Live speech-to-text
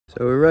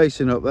So we're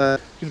racing up there.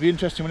 It's going to be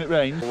interesting when it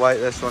rains. We'll wait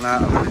this one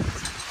out a minute.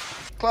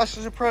 Class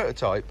as a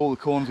prototype. All the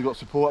corners have got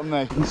support,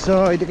 haven't they?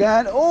 Inside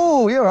again.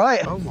 Oh, you're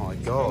right. Oh my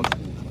god.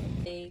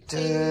 Do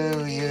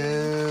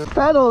you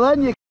pedal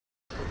then, you?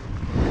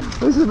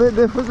 This is a bit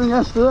different than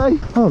yesterday.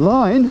 Oh,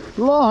 line.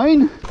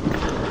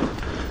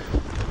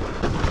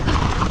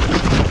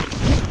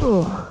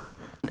 Oh.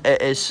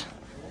 It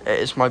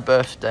is my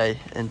birthday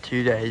in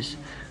 2 days.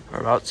 We're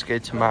about to go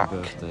to Mac.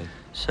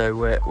 So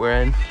we're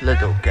in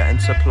Lidl getting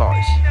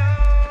supplies.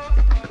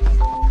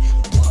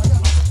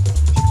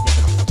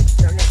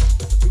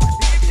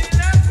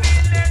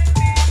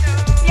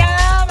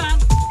 Yeah, man.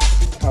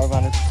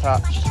 Caravan is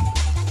attached.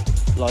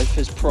 Life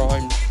is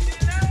primed.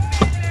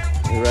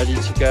 We're ready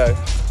to go.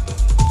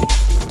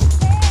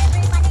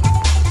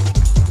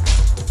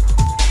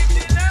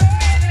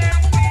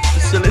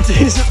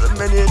 Facilities at the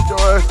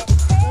Mini-Enduro.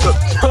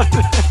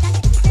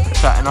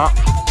 Setting up.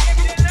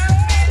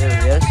 Here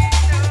he is.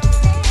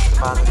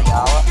 Man of the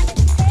hour.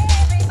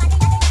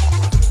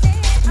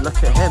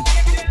 Look at him.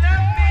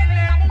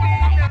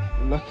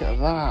 Look at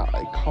that.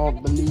 I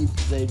can't believe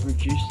they've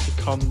reduced the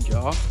cum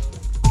jar.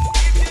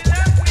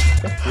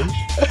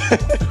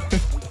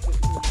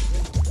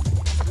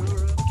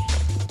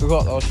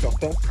 Forgot that was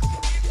shocking.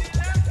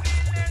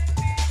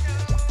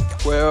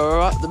 We're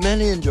at the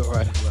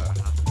Mini-Enduro.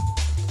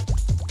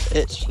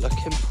 It's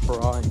looking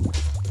prime.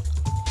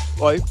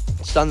 Wait,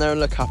 stand there and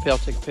look happy. I'll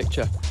take a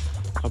picture.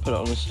 I'll put it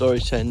on a story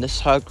saying this is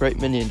how great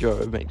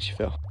Mini-Enduro makes you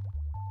feel.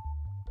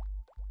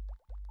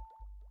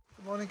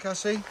 Good morning,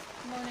 Cassie.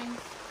 Good morning.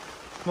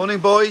 Morning,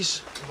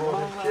 boys.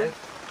 Morning.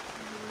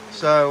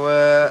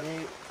 So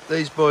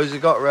these boys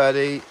have got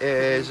ready. It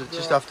is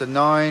just after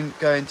 9,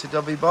 going to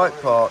W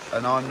Bike Park,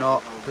 and I'm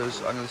not, because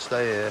I'm going to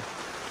stay here.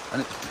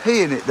 And it's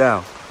peeing it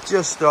down.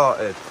 Just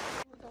started.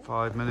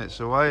 5 minutes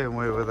away, and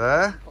we were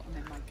there,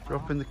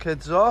 dropping the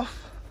kids off.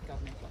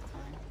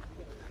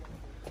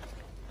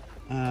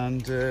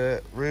 And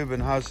Ruben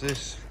has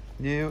this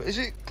new, is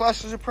it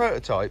classed as a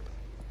prototype?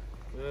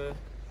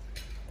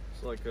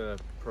 It's like a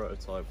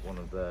prototype one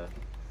of the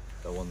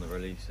one they're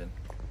releasing.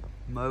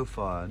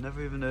 Mofire,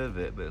 never even heard of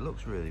it, but it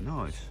looks really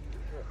nice.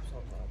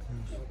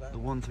 The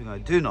one thing I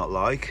do not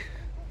like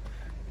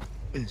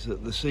is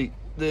that the seat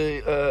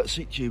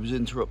tube is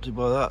interrupted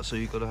by that, so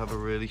you've got to have a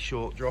really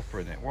short dropper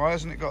in it. Why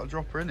hasn't it got a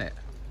dropper in it?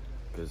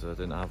 Because I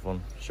didn't have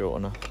one short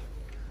enough.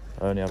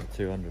 I only have a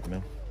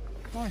 200mm.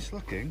 Nice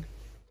looking.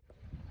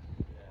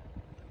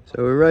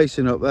 So we're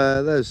racing up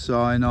there, there's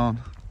sign on.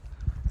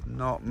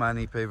 Not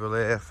many people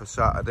here for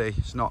Saturday.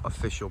 It's not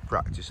official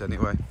practice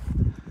anyway.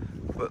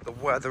 But the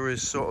weather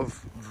is sort of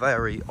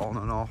very on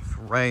and off,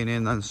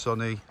 raining and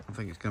sunny. I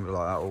think it's going to be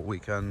like that all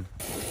weekend.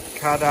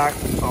 Kadak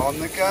on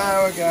the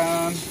go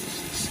again.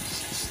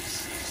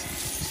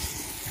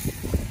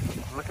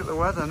 Look at the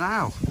weather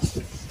now.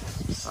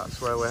 That's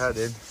where we're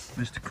heading.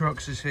 Mr.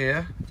 Crooks is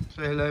here.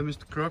 Say hello,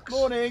 Mr. Crooks.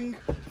 Morning.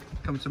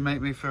 Come to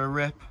make me for a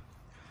rip.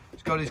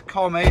 He's got his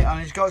commie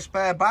and he's got a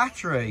spare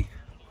battery.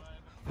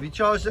 Have you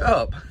charged it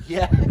up?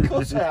 Yeah, of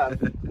course I have.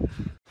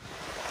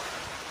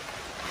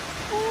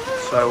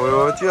 So we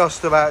were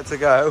just about to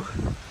go. I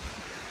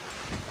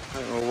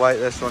think we'll wait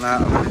this one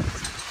out a minute.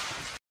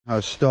 I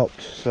was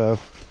stopped, so a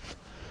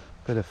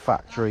bit of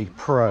factory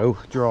pro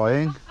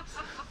drying,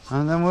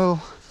 and then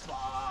we'll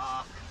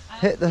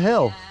hit the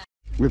hill.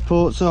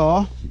 Reports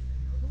are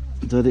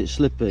that it's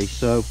slippy,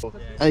 so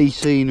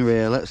 18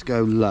 rear, let's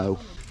go low.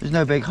 There's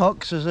no big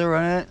hooks, is there,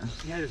 on it?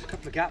 Yeah, there's a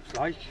couple of gaps,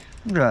 like.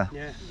 Yeah.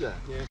 Yeah.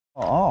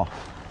 Oh,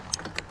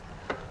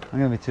 I'm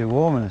going to be too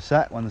warm in a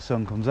sec when the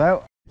sun comes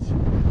out.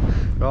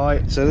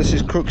 Right, so this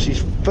is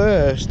Crooksy's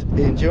first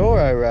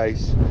Enduro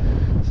race,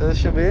 so this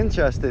should be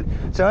interesting.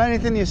 So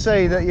anything you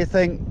see that you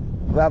think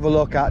we'll have a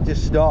look at,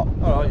 just stop.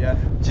 All right, yeah.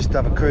 Just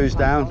have a cruise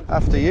down.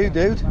 After you,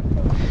 dude.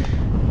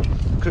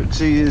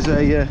 Crooksy is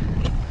a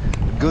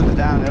good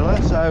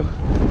downhiller, so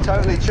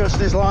totally trust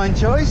his line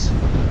choice.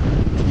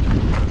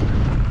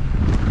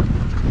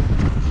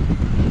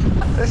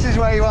 This is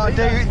where you want a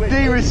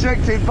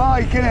de-restricted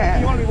bike, isn't it?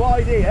 You want to be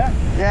wide here?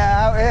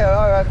 Yeah, out here,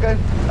 I reckon.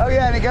 Oh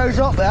yeah, and it goes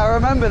up there. I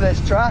remember this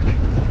track.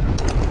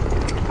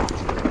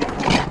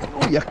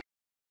 Oh, yeah.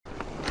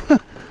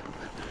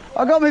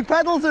 I got my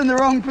pedals in the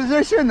wrong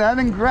position then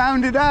and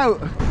ground it out.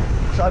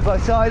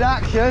 Side-by-side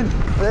action.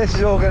 This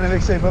is all going to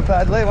be super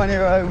pedally when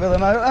you're over the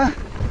motor.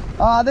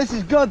 Ah, this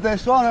is good,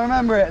 this one. I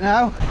remember it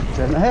now.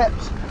 Turn the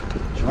hips.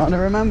 Trying to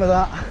remember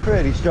that.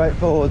 Pretty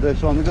straightforward,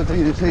 this one. The good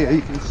thing is here,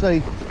 you can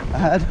see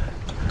ahead.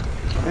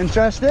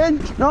 Interesting.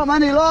 Not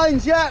many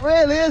lines yet,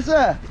 really, is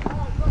there?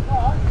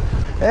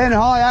 In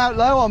high, out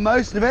low on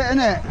most of it,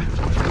 isn't it?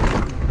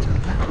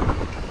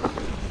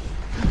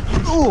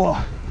 Ooh,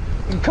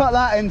 you can cut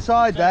that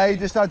inside there. You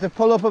just had to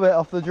pull up a bit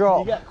off the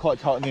drop. You get quite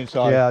tight on the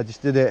inside. Yeah, I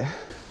just did it.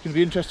 It's going to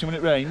be interesting when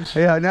it rains.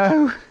 Yeah, I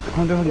know. I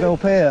wonder if I can go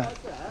up here.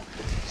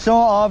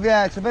 Sort of,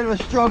 yeah, it's a bit of a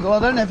struggle. I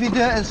don't know if you do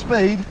it at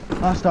speed.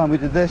 Last time we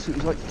did this, it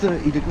was like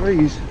 30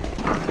 degrees.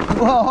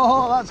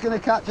 Whoa, that's going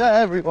to catch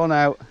everyone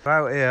out.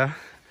 Out here,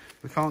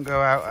 we can't go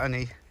out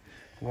any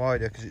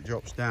wider because it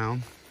drops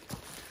down.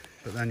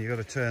 but then you've got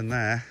to turn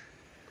there.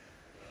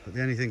 But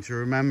the only thing to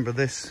remember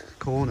this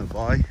corner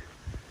by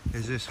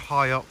is this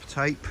high up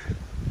tape,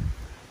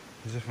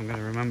 as if I'm going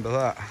to remember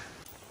that.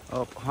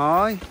 Up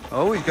high.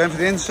 Oh, he's going for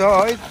the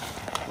inside.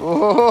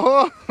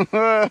 Oh, Not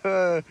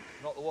the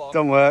one.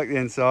 don't work the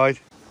inside.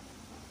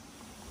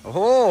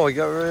 Oh, he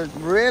got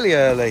really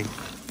early.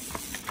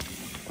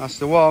 That's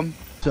the one.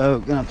 So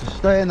we're gonna have to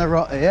stay in the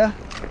rut here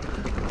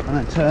and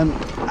then turn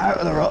out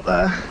of the rut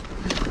there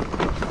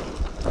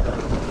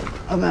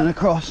and then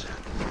across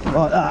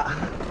like that.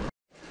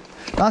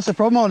 That's the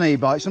problem on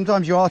e-bikes.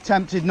 Sometimes you are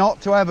tempted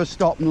not to ever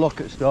stop and look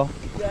at stuff.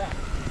 Yeah.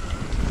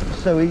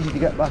 It's so easy to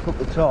get back up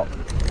the top.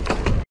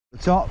 The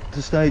top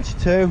to stage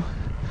 2.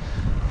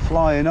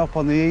 Flying up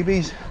on the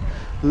EBs.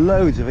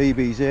 Loads of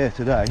EBs here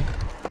today.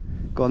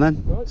 Go on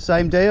then. Right.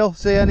 Same deal.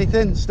 See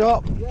anything?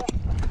 Stop. Yeah.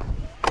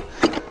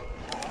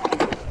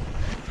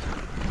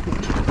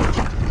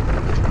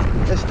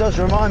 This does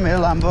remind me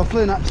of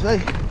Lambbufflin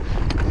actually.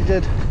 We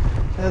did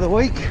the other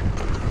week.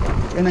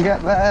 Gonna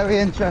get very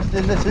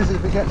interesting. This is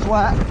if it gets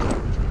wet.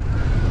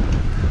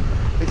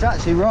 It's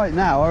actually right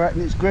now, I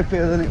reckon it's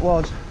grippier than it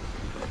was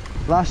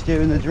last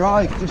year in the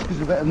dry, just because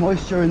of a bit of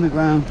moisture in the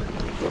ground.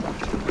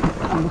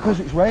 And because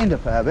it's rained a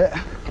fair bit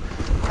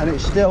and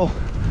it's still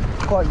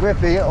quite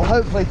grippy, it'll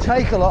hopefully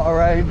take a lot of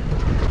rain.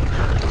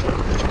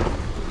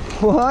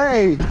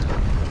 Way!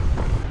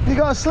 You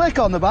got a slick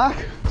on the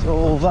back.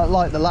 So that,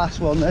 like the last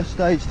one, this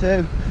stage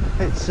 2,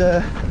 it's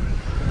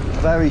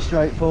very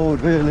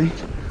straightforward really.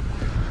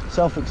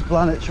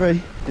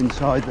 Self-explanatory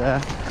inside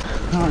there.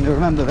 Trying to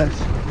remember this.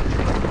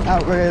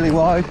 Out really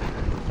wide.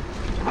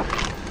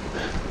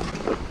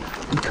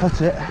 And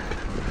cut it.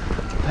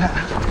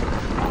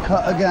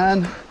 Cut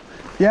again.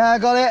 Yeah, I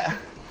got it.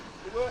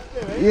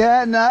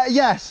 Yeah, no,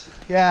 yes,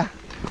 yeah.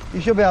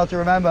 You should be able to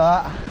remember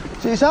that.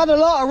 So it's had a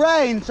lot of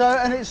rain, so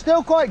and it's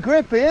still quite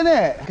grippy, isn't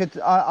it?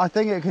 I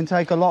think it can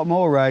take a lot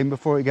more rain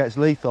before it gets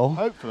lethal.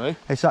 Hopefully.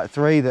 It's that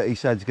 3 that he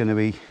said's going to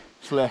be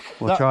Slick.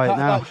 We'll try it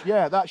now.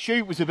 Yeah, that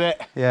chute was a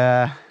bit.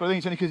 Yeah. But I think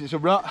it's only because it's a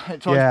rut.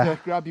 It tries to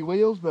grab your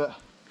wheels, but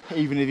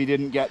even if you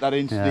didn't get that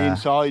into the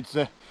insides,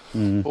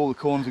 all the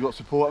corners have got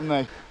support,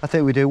 haven't they? I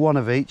think we do one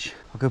of each.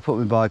 I could put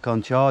my bike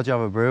on charge,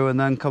 have a brew, and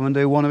then come and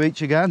do one of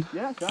each again.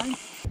 Yeah, okay.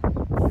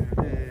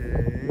 There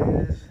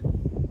it is.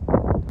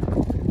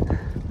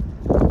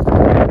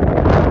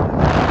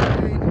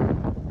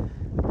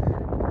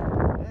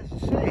 Let's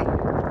see.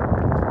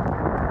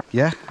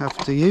 Yeah,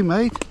 after you,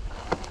 mate.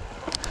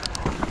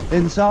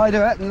 Inside,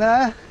 I reckon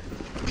there.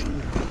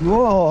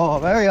 Whoa,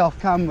 very off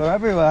camber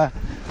everywhere.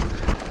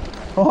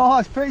 Oh,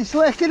 it's pretty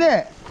slick, isn't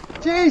it?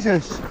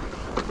 Jesus.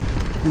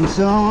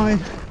 Inside.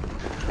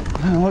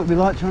 I don't know what it'd be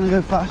like trying to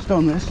go fast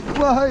on this.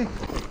 Whoa,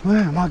 where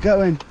am I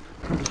going?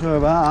 Not sure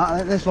about that. I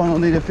think this one will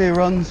need a few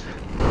runs.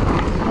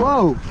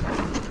 Whoa.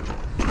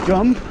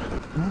 Jump.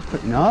 That's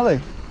pretty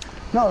gnarly.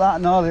 Not that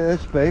gnarly at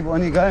this speed, but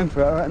when you're going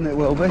for it, I reckon it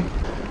will be.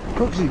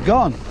 Crooks is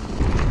gone.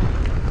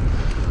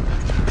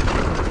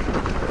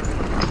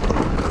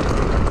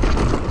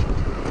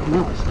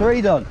 That's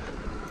 3 done.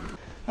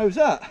 How's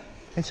that?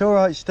 It's all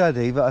right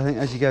steady, but I think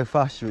as you go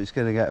faster, it's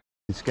going to get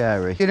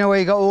scary. You know where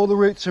you got all the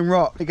roots and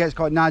rock? It gets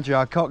quite nadgy.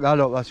 I cocked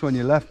that up. That's when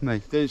you left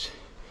me. There's.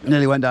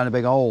 Nearly went down a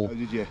big hole. Oh,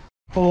 did you?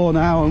 4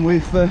 now, and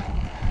we've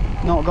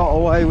not got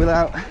away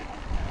without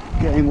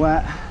getting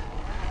wet,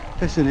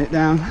 pissing it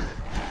down.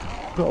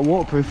 Got a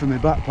waterproof in my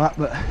backpack,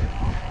 but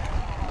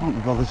can't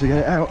be bothered to get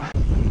it out.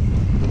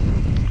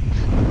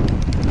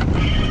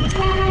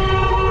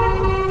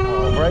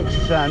 Oh, brakes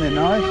are sounding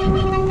nice.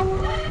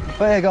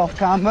 Big off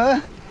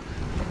camber.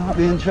 Might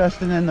be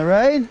interesting in the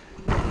rain.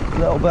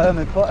 Little berm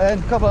we put in.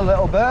 A couple of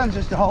little berms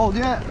just to hold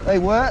you. They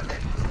work.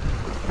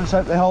 Let's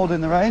hope they hold in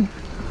the rain.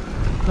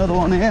 Another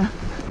one here.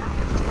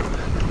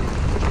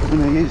 I'm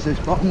going to use this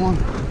bottom one.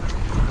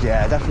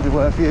 Yeah, definitely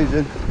worth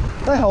using.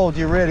 They hold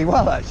you really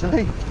well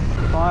actually.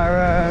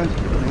 Fire road,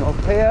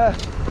 up here.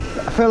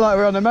 I feel like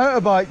we're on a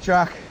motorbike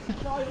track.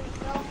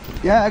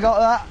 Yeah, I got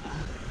that.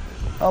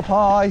 Up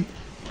high.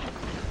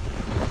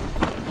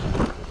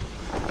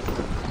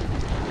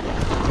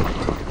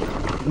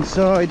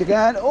 Inside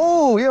again.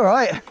 Oh, you're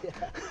right.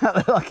 That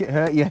looked like it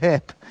hurt your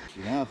hip.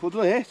 Yeah, what's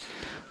it?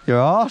 Your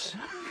arse.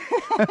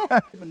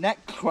 My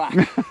neck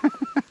crack.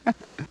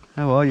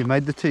 Oh well, you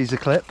made the teaser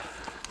clip.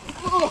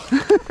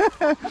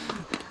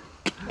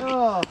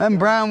 Oh, Them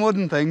brown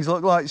wooden things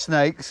look like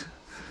snakes.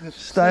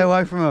 Stay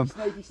away from them.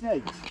 snaky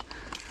snakes.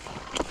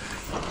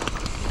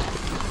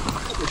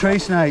 Tree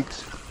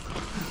snakes.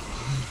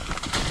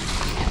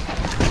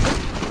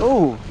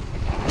 Oh.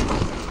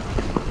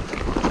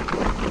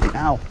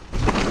 Ow.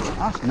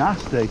 That's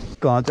nasty.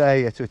 Go on, I dare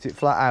you to hit it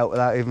flat out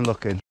without even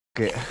looking.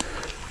 It.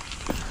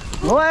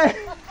 What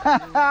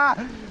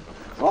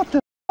the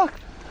fuck?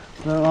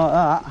 Don't like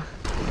that.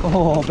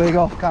 Oh, big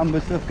off camber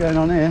stuff going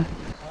on here.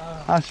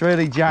 That's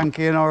really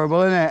janky and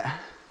horrible, isn't it?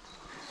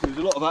 There's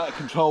a lot of out of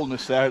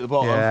controlness there at the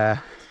bottom. Yeah.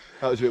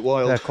 That was a bit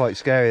wild. They're quite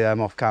scary, them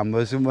off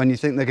cambers, and when you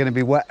think they're going to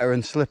be wetter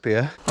and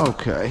slippier.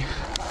 Okay.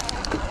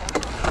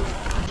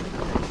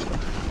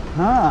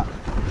 Ah,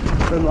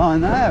 good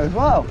line there as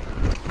well.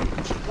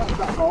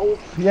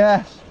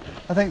 Yes,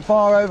 I think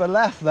far over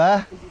left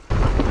there.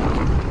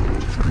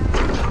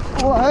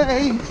 Oh,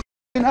 hey,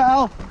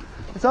 hell.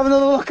 Let's have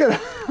another look at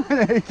that.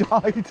 He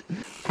died.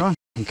 Try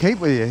and keep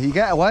with you. You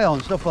get away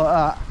on stuff like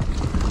that.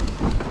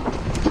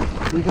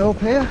 We go up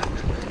here?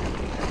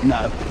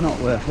 No, not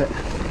worth it.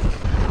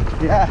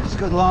 Yes,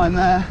 good line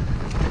there.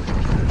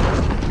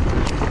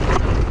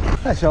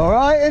 That's all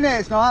right, isn't it?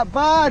 It's not that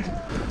bad.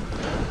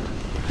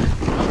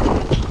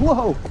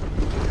 Whoa.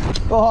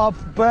 Oh,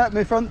 I've burnt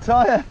my front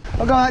tyre.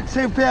 I've got like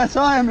 2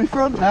 PSI on my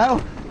front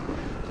now.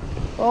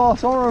 Oh,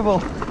 it's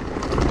horrible.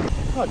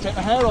 I'll take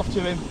my hair off to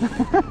him.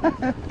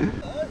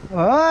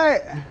 All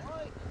right.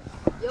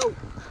 Yo.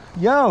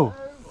 Yo.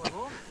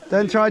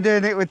 Don't try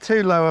doing it with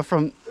too low a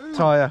front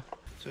tyre.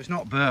 So it's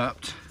not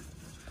burped.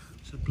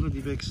 It's a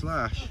bloody big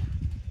slash.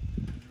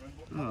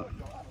 Oh,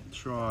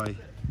 try.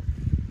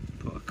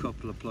 Put a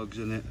couple of plugs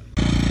in it.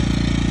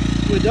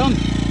 We're done.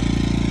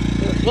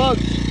 Put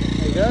plugs.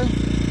 There you go.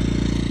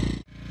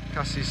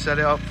 Cassie's set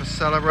it up for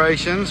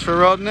celebrations for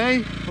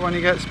Rodney for when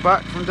he gets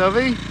back from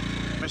Dovey.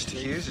 Mr.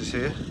 Hughes is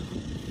here.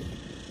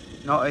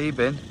 Not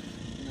Eben.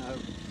 No.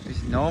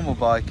 He's normal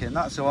biking.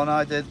 That's the one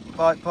I did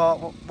Bike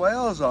Park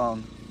Wales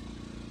on.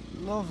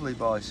 Lovely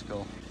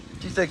bicycle.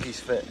 Do you think he's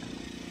fit?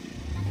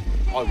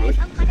 I would.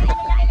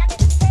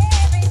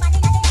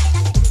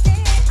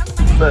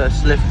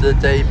 First lift of the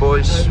day,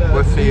 boys.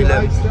 We're feeling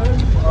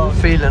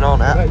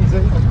on it.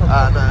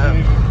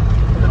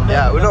 And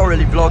yeah, we're not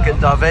really vlogging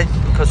Dovey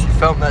because we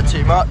filmed there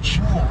too much.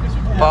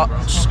 But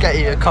just get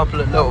you a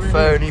couple of little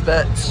phony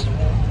bits.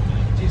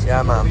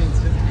 Yeah, man.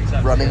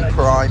 Running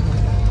prime.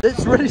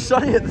 It's really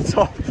sunny at the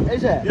top.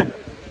 Is it? Yeah.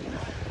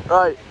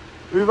 Right,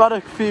 we've had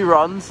a few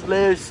runs.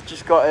 Leo's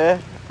just got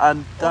here,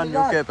 and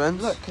Daniel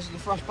Gibbons. Look, because of the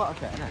fresh butter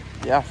kit, isn't it?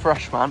 Yeah,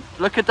 fresh man.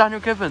 Look at Daniel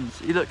Gibbons.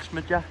 He looks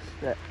majestic.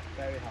 Very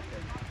happy.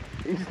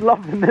 He's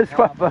loving this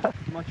weather.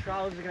 My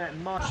trousers are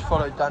getting mud. Just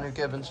followed Daniel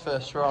Gibbons'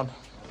 first run.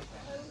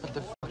 With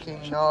the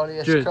fucking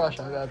gnarliest crush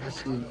I've ever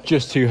seen.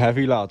 Just too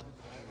heavy, lad.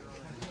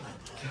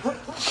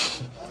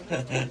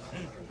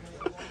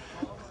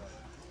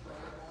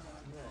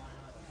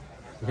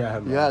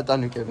 Yeah,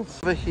 Daniel Gibbons.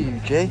 The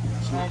Hughie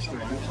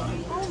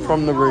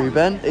from the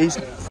Reuben. He's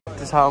f***ed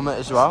his helmet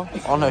as well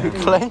on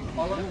Oakley.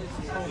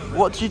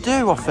 What did you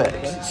do off it?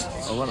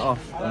 I went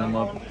off and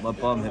my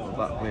bum hit the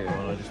back wheel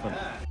and I just went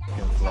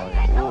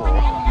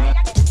flying.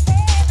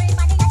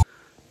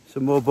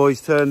 Some more boys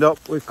turned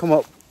up. We've come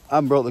up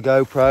and brought the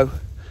GoPro.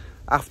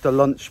 After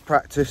lunch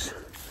practice.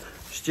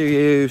 Stu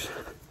Hughes,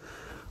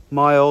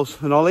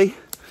 Miles and Ollie.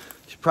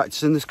 Just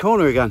practicing this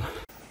corner again.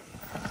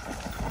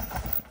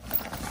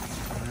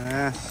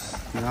 Yes,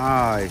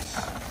 nice.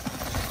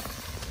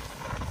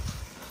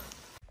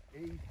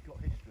 He's got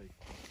history.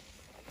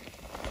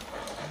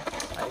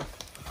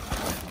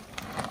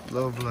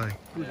 Lovely.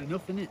 There's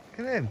enough in it.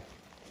 Look at him.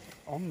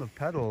 On the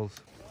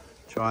pedals.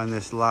 Trying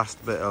this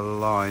last bit of the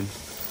line.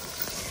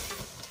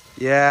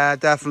 Yeah,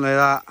 definitely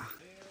that.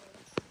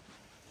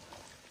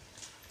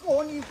 Go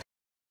on, you.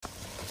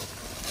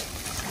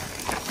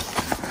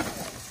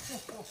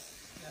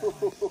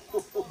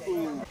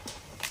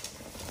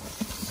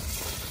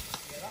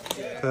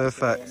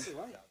 Perfect.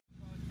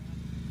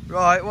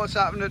 Right, what's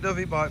happened at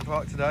Dovey Bike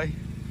Park today?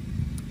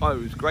 Oh, it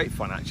was great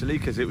fun actually,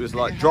 because it was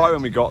like dry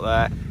when we got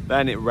there,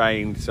 then it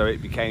rained, so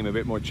it became a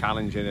bit more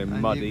challenging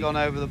and muddy. You've gone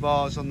over the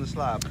bars on the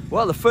slab.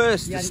 Well, the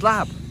first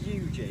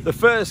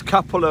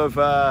couple of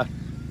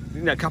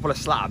couple of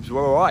slabs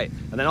were all right,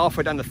 and then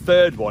halfway down the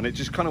third one, it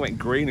just kind of went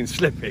green and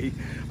slippy,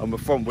 and my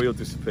front wheel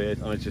disappeared,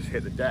 and I just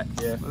hit the deck.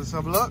 Yeah. Let's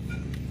have a look.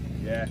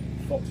 Yeah.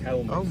 Fox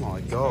helmet. Oh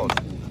my god.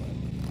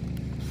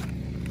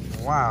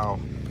 Wow.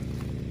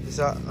 Is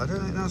that? I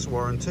don't think that's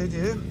warranty. Do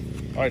you?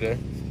 I do.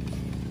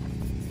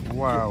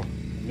 Wow.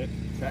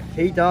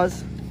 He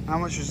does. How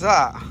much was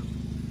that?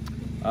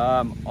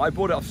 I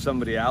bought it off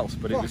somebody else,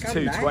 but it was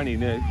 $220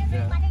 new.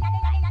 Yeah.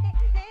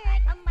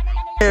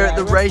 Here at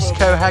the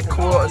Raceco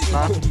headquarters,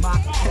 man.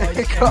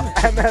 Got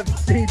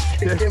MFC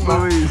chicken,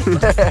 man.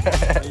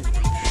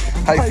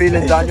 How you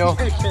feeling, Daniel?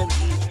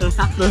 There's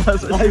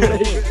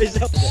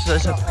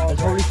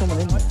probably someone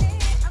in there.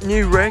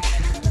 New rig,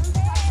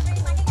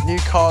 new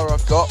car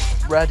I've got,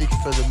 ready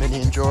for the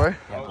Mini-Enduro.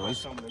 Yeah,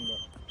 boys.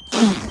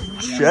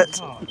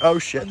 Shit. Oh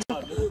shit.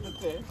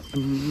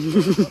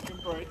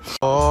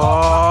 Oh.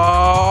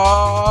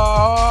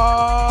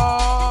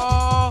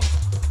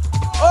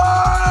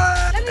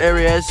 Here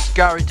he is,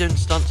 Gary doing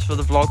stunts for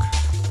the vlog.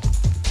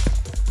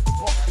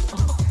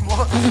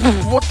 What?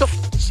 What the f?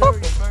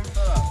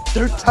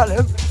 Don't tell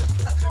him.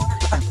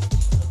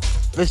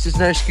 This is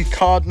Noski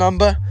card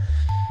number.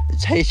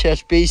 It's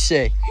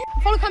HSBC.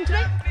 Follow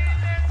company.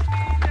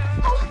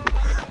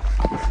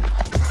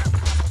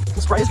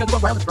 The spray is going to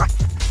run round the track.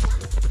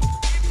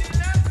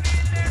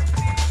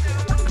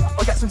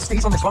 I'll get some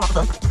steeds on this one, I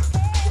don't know.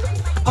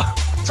 Oh,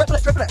 triple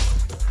it.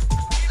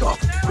 God,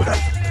 okay.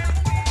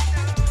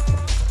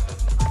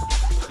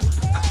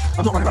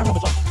 I'm not running around all the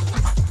time.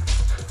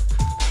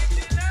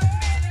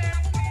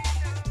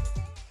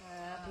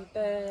 Happy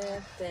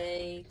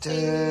birthday Do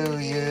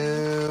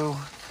you?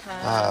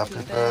 Happy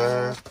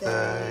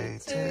birthday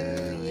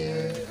to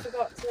you.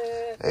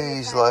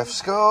 He's left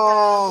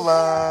school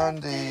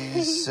and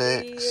he's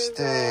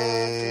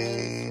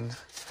 16.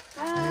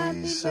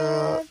 He's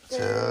such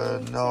a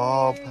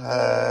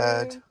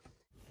knobhead.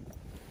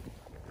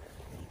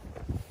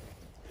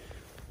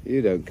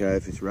 You don't care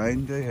if it's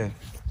rain, do you?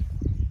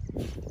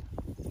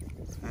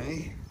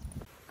 Hey?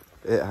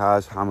 It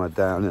has hammered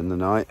down in the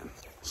night.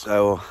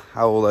 So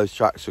how all those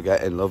tracks were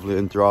getting lovely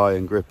and dry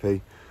and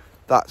grippy,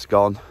 that's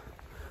gone.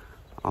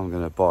 I'm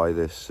going to buy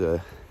this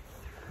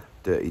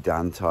Dirty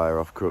Dan tyre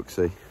off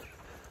Crooksy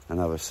and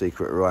have a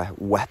secret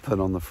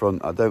weapon on the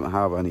front. I don't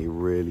have any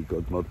really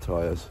good mud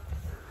tyres,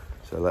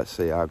 so let's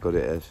see how good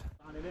it is.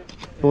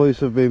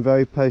 Boys have been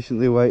very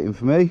patiently waiting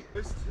for me.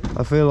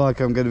 I feel like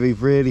I'm going to be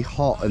really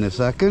hot in a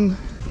second.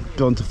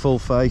 Gone to full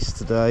face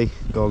today,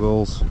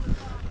 goggles.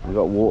 I've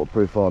got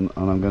waterproof on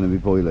and I'm going to be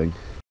boiling.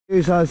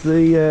 Hughes has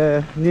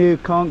the new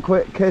Can't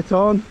Quit kit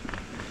on.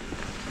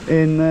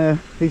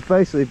 He's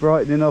basically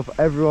brightening up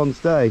everyone's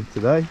day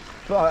today.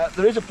 But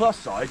there is a plus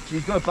side.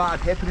 He's got a bad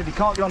hip, and if he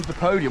can't get onto the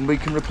podium, we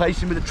can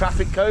replace him with a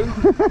traffic cone.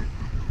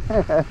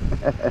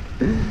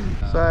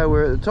 So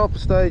we're at the top of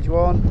stage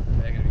 1.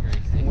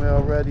 And we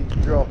are ready to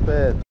drop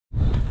in.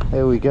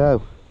 Here we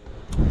go.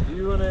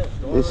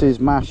 This is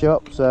mash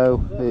up,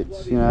 so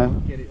it's, you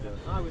know,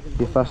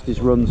 your fastest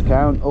runs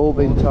count, all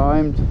been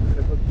timed.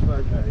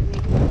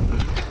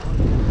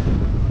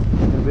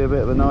 It'll be a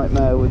bit of a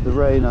nightmare with the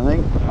rain, I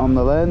think, on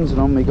the lens and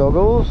on my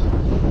goggles.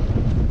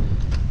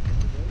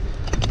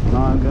 And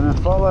I'm going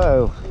to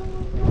follow.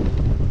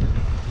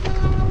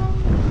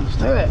 Let's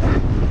do it.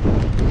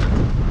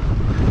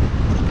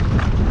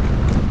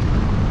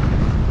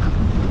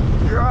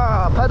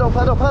 Yeah, pedal,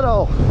 pedal,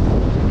 pedal.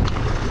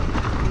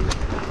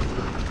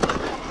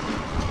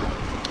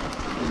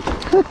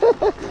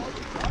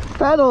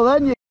 Pedal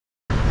then, you.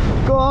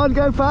 Go on,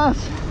 go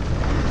fast.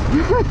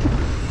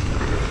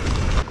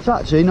 It's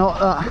actually not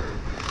that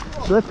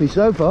slippy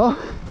so far.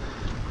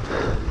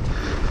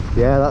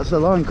 Yeah, that's the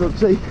line,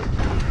 Crooksy.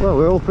 Well,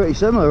 we're all pretty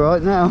similar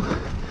right now.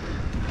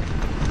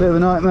 Bit of a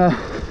nightmare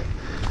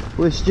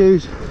with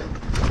Stu's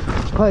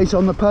pace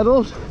on the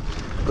pedals,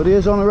 but he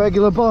is on a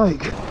regular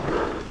bike.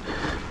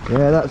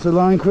 Yeah, that's the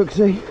line,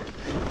 Crooksy.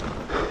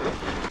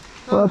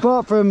 Well,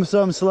 apart from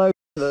some slow at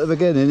the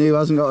beginning who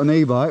hasn't got an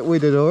e-bike, we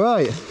did all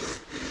right.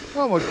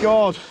 Oh my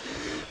God.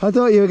 I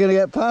thought you were going to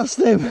get past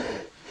him.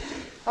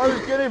 I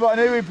was giddy, but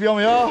I knew he'd be on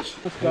my arse.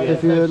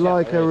 If you would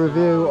like a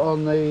review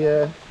on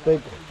the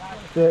big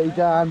Dirty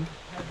Dan,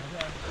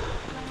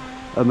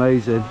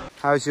 amazing.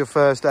 How's your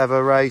first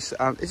ever race?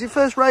 Is your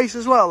first race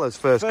as well as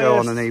first go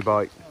on an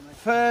e-bike?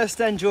 First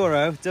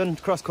enduro, done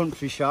cross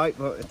country shite,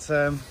 but it's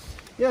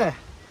yeah,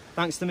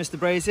 thanks to Mr.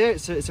 Brazier,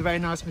 it's a very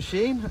nice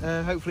machine.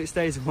 Hopefully it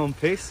stays in one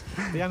piece.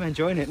 But yeah, I'm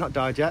enjoying it, not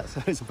died yet,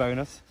 so it's a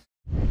bonus.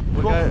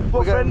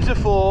 What friends are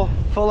for?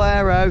 Full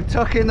aero,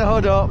 tucking the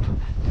hood up,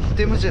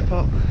 dim the zip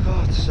up.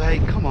 God's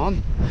sake, come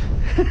on.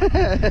 You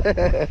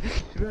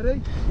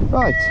ready?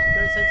 Right.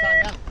 Go same time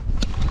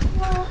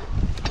now.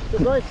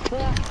 Good race.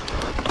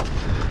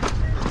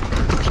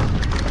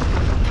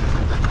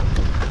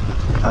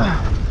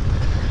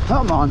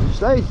 Come on,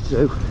 stage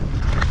 2.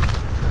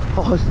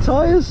 Oh, his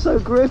tyre's so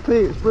grippy,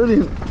 it's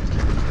brilliant.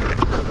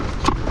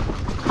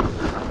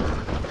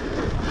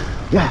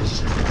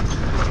 Yes, I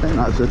think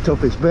that's the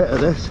toughest bit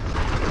of this.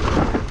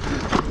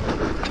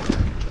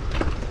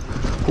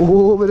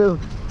 Oh, bit of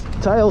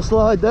tail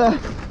slide there.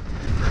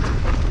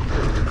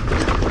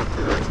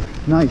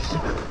 Nice.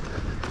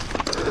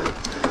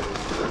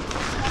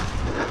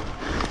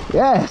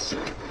 Yes,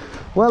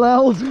 well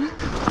held.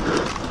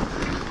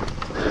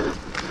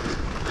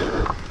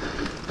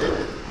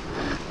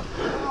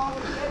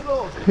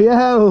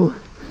 Yo,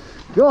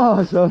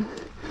 God, son.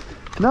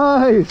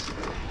 Nice.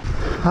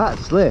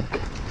 That's slick.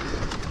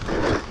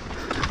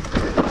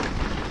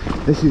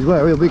 This is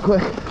where he'll be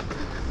quick.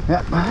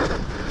 Yep.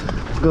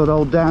 Good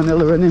old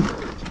downhiller in him.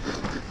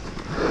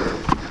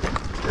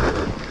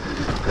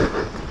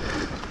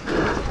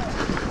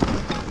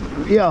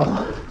 Yo,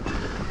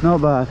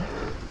 not bad.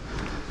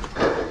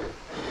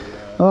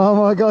 Oh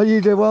my God,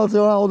 you did well to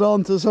hold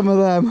on to some of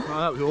them. Oh,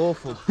 that was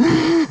awful.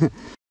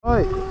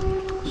 Right,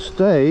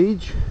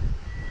 stage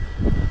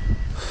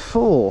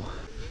 4. I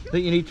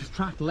think you need to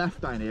track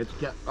left down here to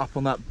get up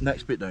on that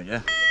next bit, don't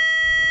you?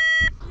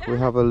 We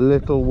have a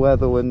little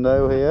weather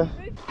window here.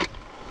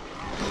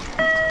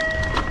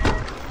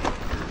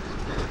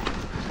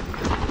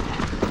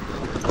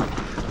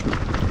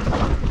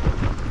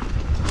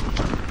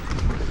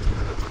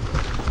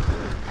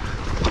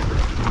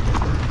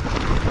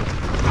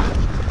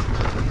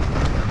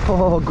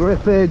 Oh,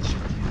 grippage.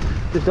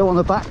 Just don't want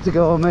the back to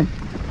go on me.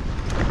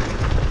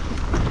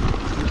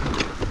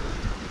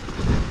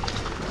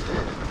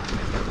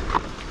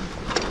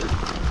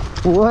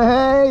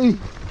 Way!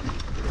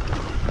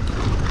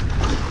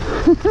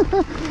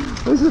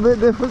 This is a bit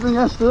different than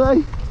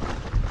yesterday.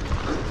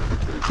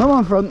 Come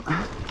on, front.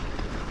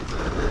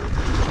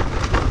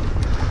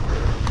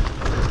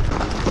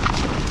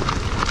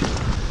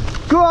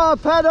 Go on,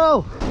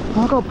 pedal!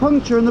 Oh, I got a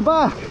puncture in the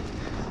back.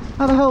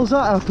 How the hell's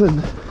that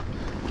happened?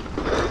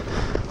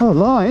 Oh,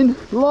 line!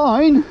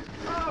 Line!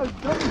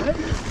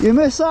 Oh, you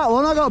missed that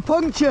one. I got a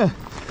puncture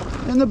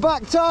in the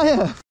back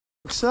tyre.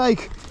 For fuck's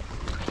sake.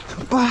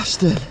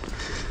 Bastard.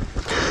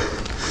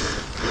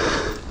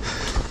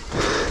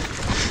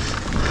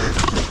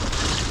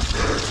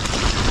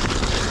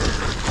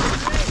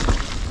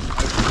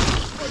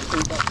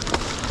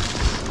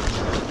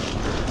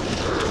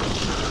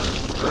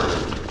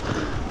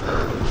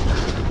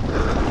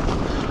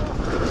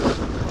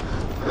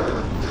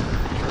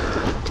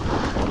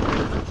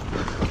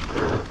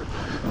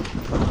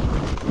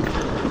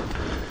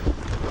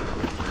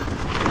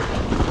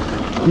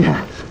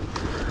 Yes,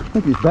 I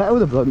think it's better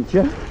with a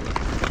puncture.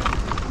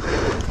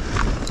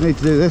 Need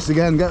to do this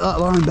again, get that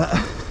line better.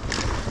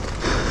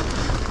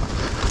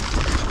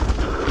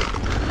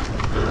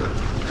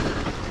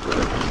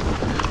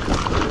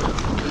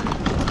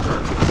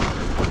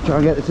 Try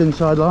and get this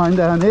inside line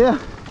down here.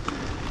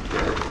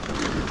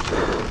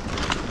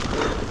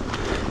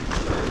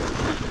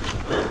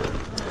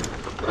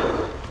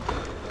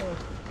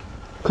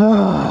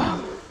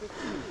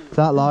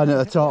 That line at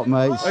the top,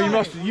 mates. Oh,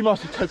 you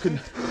must have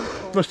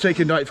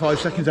taken like 5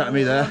 seconds out of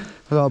me there.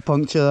 I got a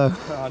puncture though.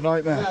 Oh,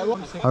 nightmare.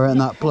 I reckon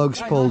that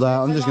plug's pulled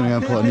out. I'm just going to go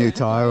and put a new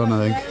tyre on,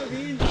 I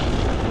think.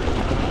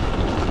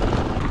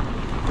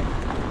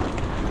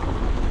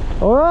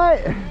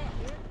 Alright!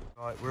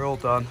 Right, we're all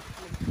done.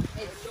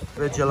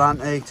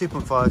 Vigilante,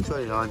 2.5,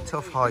 29,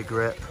 tough high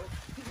grip.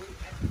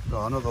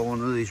 Got another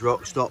one of these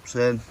rock stops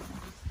in.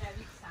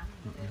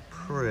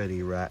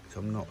 Pretty wrecked,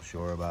 I'm not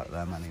sure about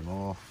them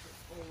anymore.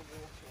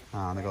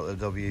 And I got the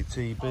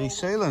WTB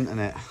sealant in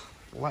it.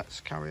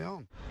 Let's carry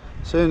on.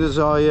 As soon as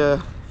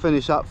I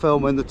finished that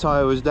film when the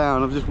tyre was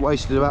down, I've just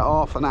wasted about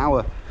half an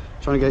hour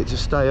trying to get it to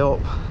stay up.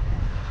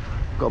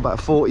 Got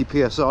about 40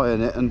 psi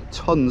in it and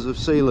tons of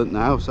sealant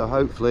now, so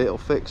hopefully it'll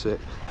fix it.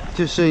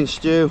 Just seen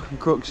Stu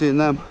and Crooksy and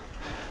them.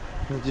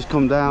 They've just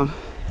come down.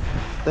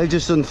 They've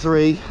just done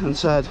 3 and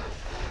said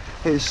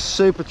it's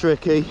super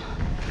tricky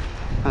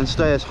and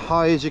stay as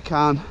high as you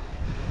can,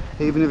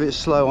 even if it's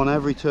slow on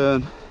every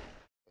turn.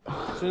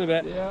 See you in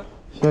a bit. Yeah.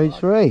 Stage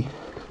 3.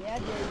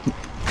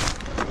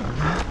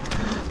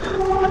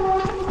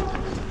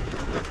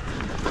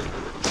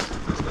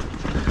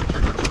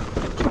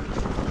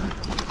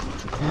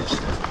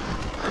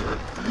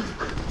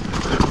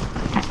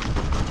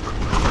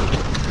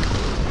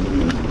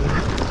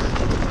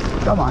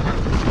 Come on.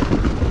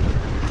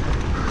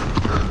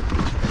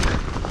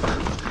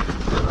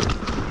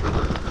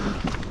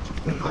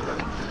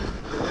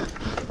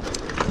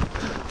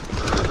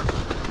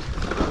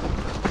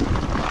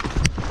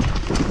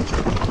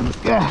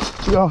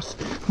 Yes, Joss.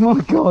 My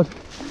God.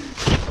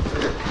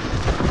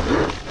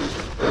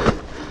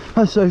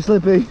 That's so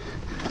slippy.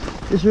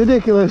 It's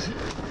ridiculous.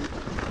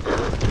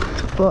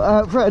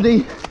 But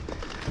Freddie,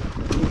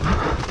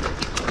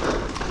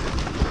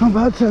 not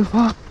bad so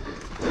far.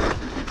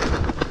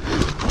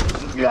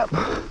 Yep,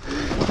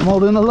 I'm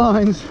holding the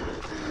lines,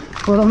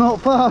 but I'm not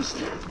fast.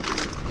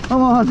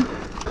 Come on.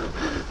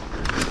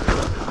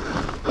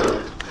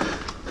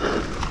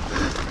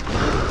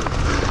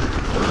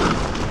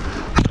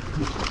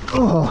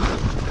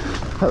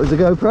 Oh, that was the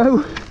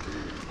GoPro.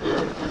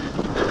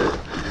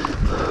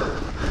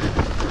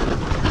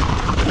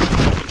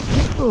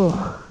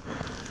 Oh,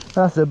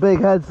 that's a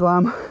big head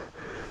slam.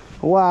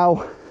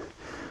 Wow.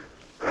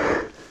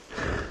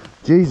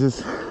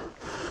 Jesus.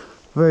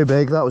 Very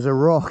big. That was a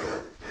rock.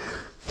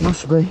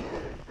 Must be.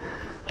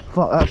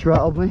 Fuck, that's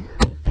rattled me.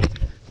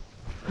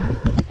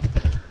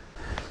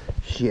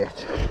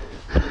 Shit.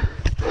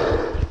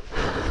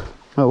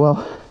 Oh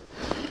well.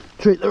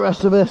 Treat the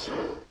rest of this,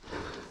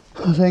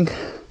 I think,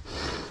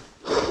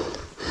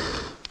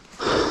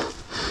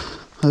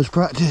 as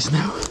practice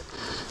now.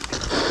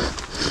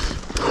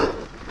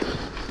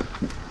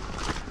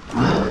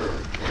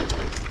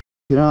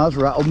 You know, that's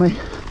rattled me.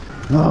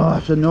 Oh,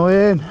 it's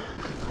annoying.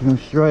 I'm going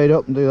straight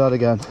up and do that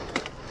again.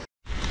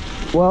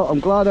 Well, I'm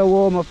glad I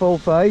wore my full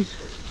face.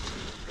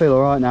 Feel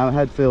alright now, my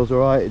head feels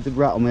alright. It did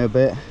rattle me a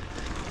bit.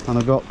 And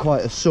I've got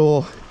quite a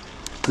sore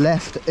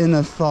left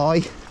inner thigh,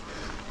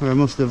 where I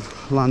must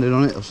have landed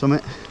on it or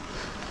something.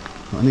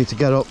 I need to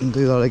get up and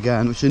do that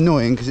again, which is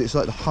annoying because it's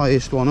like the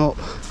highest one up.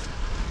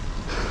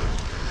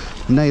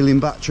 Nailing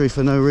battery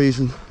for no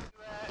reason.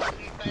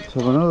 Let's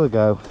have another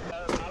go.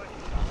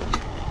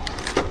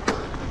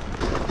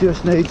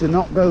 Just need to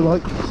not go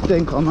like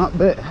stink on that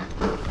bit.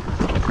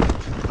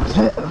 That's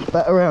it, that's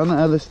better around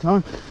there this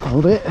time.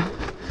 Hold it,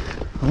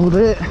 hold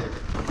it.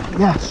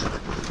 Yes,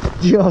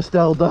 just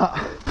held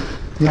that.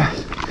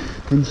 Yes,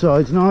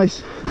 inside's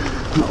nice.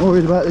 Not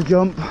worried about the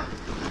jump,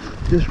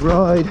 just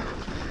ride.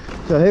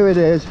 So here it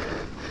is,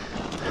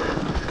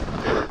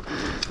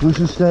 nice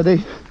and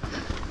steady.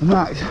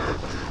 Max,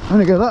 I'm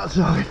gonna go that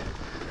side.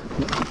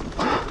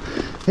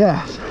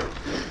 Yes,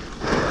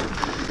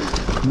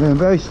 I'm going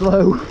very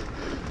slow,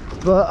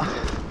 but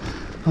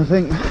I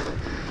think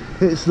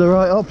it's the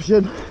right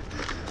option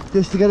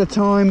just to get a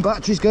time.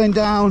 Battery's going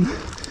down.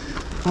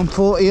 I'm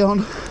 40 on,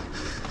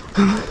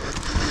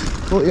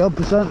 40 odd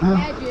 %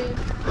 now.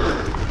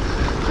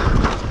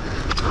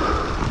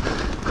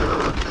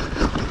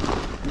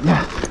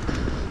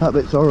 That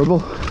bit's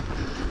horrible.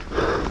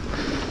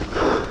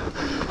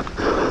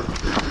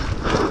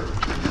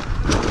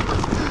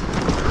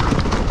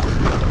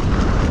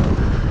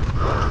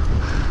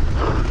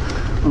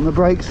 On the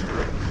brakes,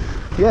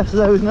 yes,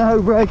 there was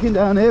no braking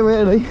down here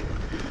really.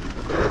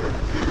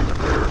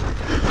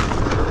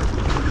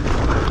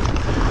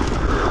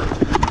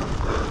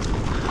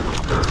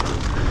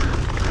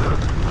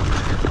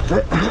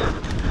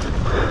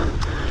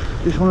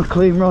 Just want a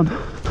clean run.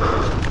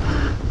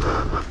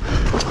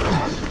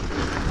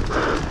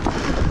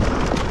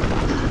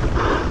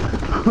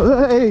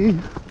 Hey,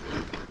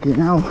 get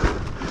now.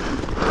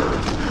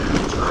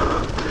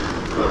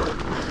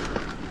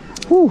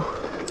 Whew.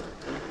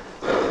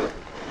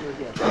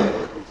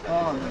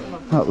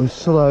 That was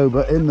slow,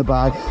 but in the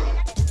bag.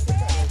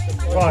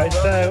 Right,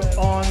 so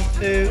on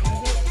to.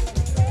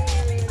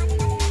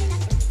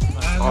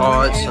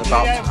 Oh, it's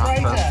about to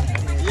happen.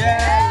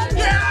 Yeah!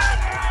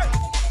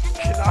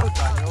 Get out,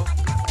 Daniel.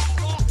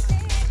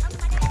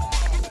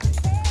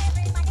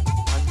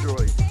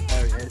 Android.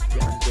 There he is, the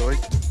Android.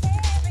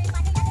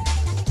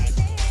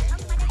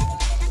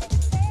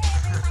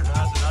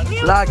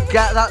 Lad,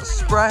 get that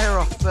sprayer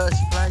off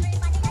first plate.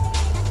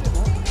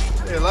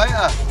 See you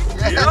later.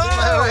 Yes,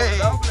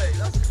 Lovely,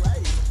 that's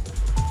great.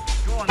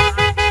 Go on,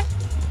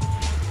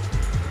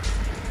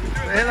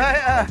 see you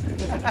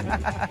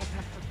later.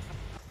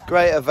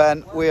 Great event.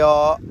 We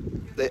are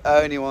the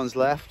only ones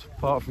left,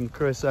 apart from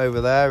Chris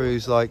over there,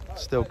 who's like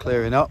still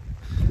clearing up.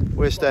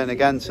 We're staying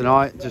again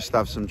tonight, just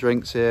have some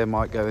drinks here,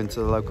 might go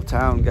into the local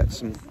town, get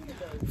some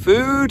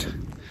food.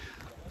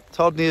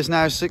 Todney is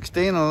now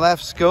 16 and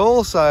left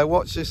school, so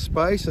watch this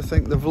space. I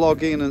think the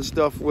vlogging and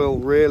stuff will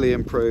really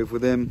improve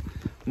with him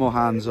more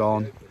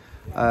hands-on.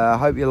 I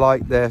hope you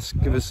like this.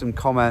 Give us some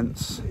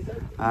comments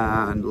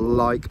and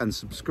like and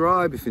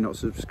subscribe if you're not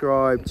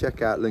subscribed.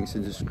 Check out links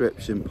in the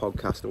description,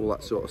 podcast, all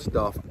that sort of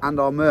stuff, and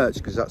our merch,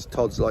 because that's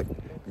Todd's like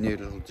new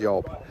little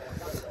job.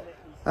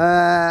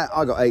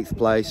 I got 8th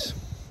place,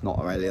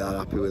 not really that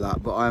happy with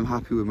that, but I am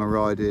happy with my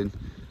riding,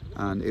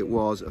 and it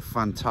was a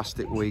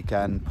fantastic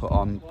weekend put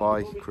on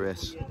by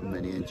Chris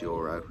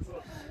Mini-Enduro.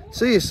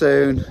 See you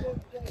soon,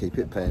 keep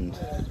it pinned.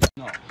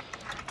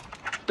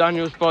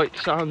 Daniel's bike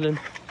sounding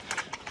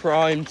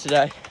prime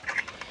today.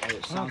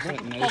 It sounds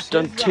like no.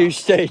 Done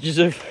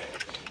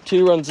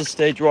 2 runs of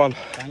stage 1,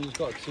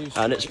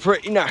 and it's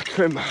pretty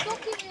knackering, man.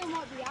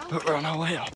 But we're on our way up.